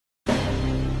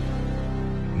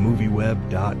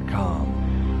movieweb.com.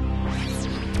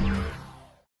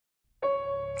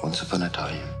 Once upon a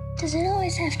time, Does it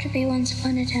always have to be once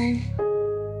upon a time?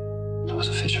 there was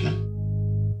a fisherman.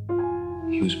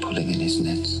 He was pulling in his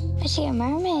nets. Is she a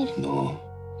mermaid? No.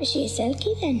 Is she a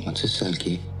selkie then? What's a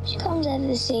selkie? She comes out of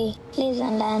the sea, lives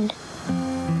on land.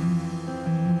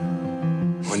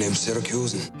 My name's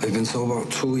Syracuse. I've been sober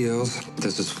about 2 years.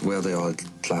 This is where they all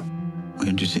clap. Where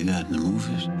did you see that in the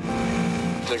movies?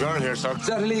 They're going here, sir. Is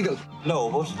that illegal? No,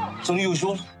 but it's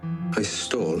unusual. I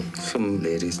stole some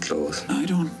lady's clothes. I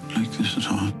don't like this at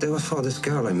all. They were for this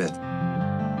girl I met.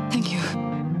 Thank you.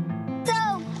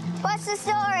 So, what's the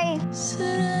story?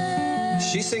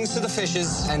 She sings to the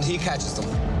fishes and he catches them.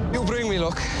 You bring me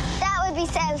luck. That would be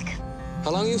Selk.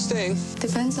 How long are you staying?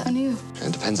 Depends on you.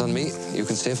 It depends on me. You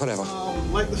can stay forever.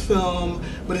 Like the film,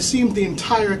 but it seemed the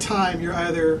entire time you're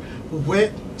either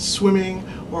wet, swimming,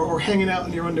 or hanging out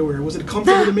in your underwear. Was it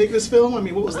comfortable to make this film? I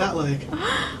mean, what was that like?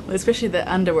 Well, especially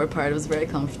the underwear part was very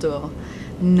comfortable.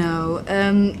 No,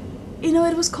 you know,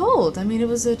 it was cold. I mean, it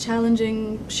was a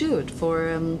challenging shoot for,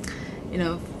 you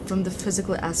know, from the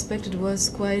physical aspect, it was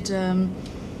quite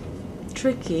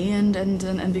tricky,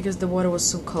 and because the water was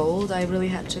so cold, I really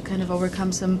had to kind of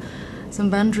overcome some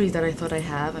boundaries that I thought I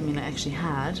have. I mean, I actually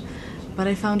had, but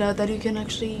I found out that you can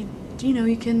actually, you know,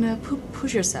 you can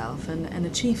push yourself and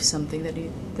achieve something that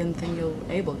you didn't think you'll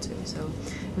able to. So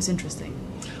it was interesting.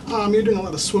 You're doing a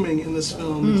lot of swimming in this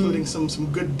film, including some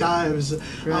good dives.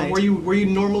 Right. Were you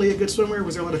normally a good swimmer? Or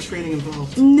was there a lot of training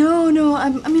involved? No.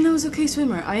 I mean, I was okay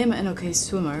swimmer. I am an okay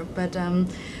swimmer, but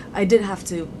I did have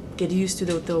to get used to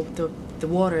the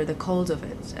water, the cold of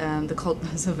it, the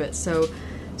coldness of it. So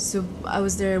I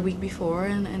was there a week before,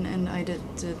 and I did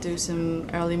do some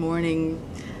early morning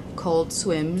cold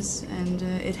swims, and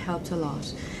it helped a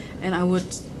lot. And I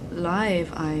would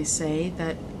live, I say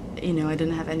that, you know, I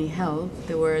didn't have any help.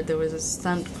 There was a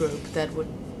stunt group that would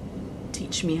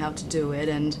teach me how to do it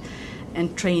and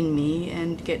train me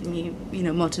and get me, you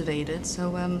know, motivated.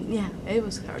 So yeah, it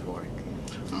was hard work.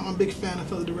 I'm a big fan of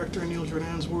fellow director Neil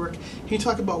Jordan's work. Can you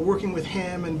talk about working with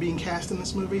him and being cast in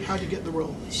this movie? How'd you get the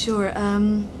role? Sure.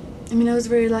 I mean, I was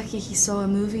very lucky. He saw a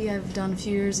movie I've done a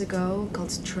few years ago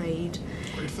called Trade.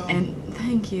 Great film. And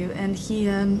thank you. And he,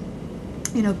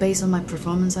 you know, based on my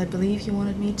performance, I believe he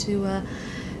wanted me to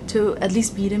at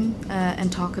least meet him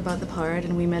and talk about the part.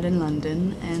 And we met in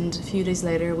London. And a few days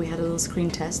later, we had a little screen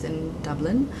test in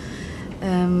Dublin.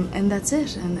 And that's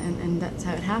it. And that's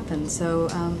how it happened. So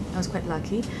I was quite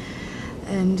lucky.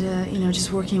 And, you know,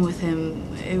 just working with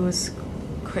him, it was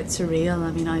quite surreal.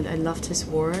 I mean, I loved his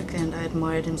work and I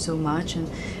admired him so much, and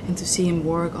to see him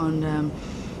work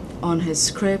on his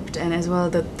script, and as well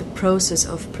the process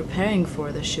of preparing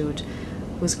for the shoot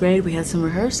was great. We had some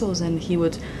rehearsals and he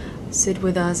would sit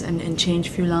with us and change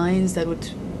a few lines that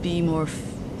would be more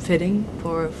fitting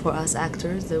for us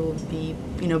actors, that would be,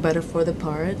 you know, better for the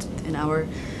part in our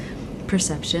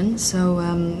perception. So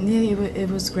yeah, it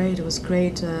was great. It was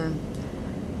great.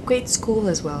 Great school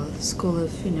as well, school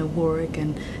of, you know, work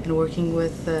and working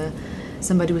with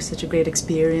somebody with such a great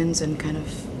experience and kind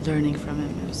of learning from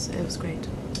him. It was great.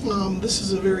 This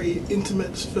is a very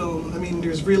intimate film. I mean,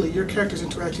 there's really your character's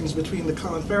interactions between the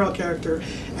Colin Farrell character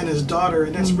and his daughter,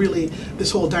 and that's really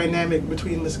this whole dynamic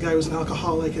between this guy who's an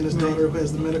alcoholic and his daughter who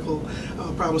has the medical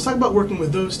problems. Talk about working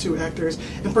with those two actors,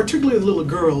 and particularly the little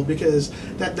girl, because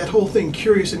that whole thing,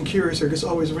 Curious and Curiouser, just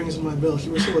always rings in my bell. She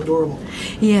was so adorable.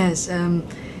 Yes.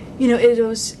 You know, it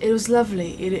was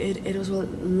lovely. It was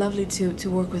lovely to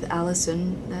work with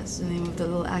Alison. That's the name of the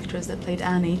little actress that played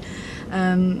Annie.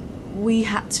 We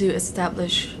had to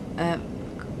establish a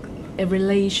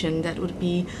relation that would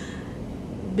be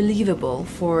believable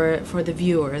for the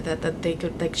viewer. That they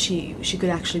could, like, she could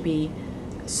actually be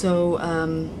so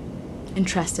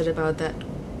interested about that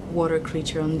water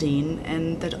creature Ondine,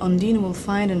 and that Ondine will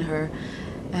find in her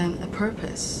a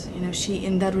purpose. You know, she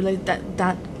in that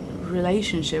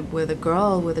relationship with a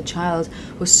girl, with a child,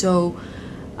 was so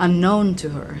unknown to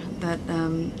her that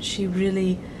she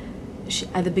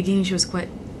at the beginning she was quite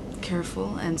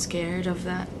careful and scared of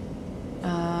that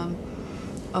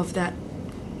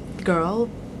girl,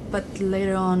 but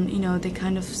later on, you know, they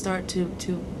kind of start to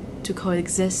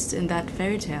coexist in that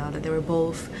fairy tale that they were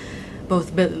both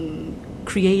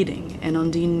creating, and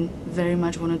Ondine very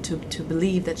much wanted to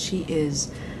believe that she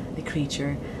is the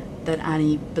creature that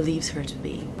Annie believes her to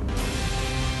be.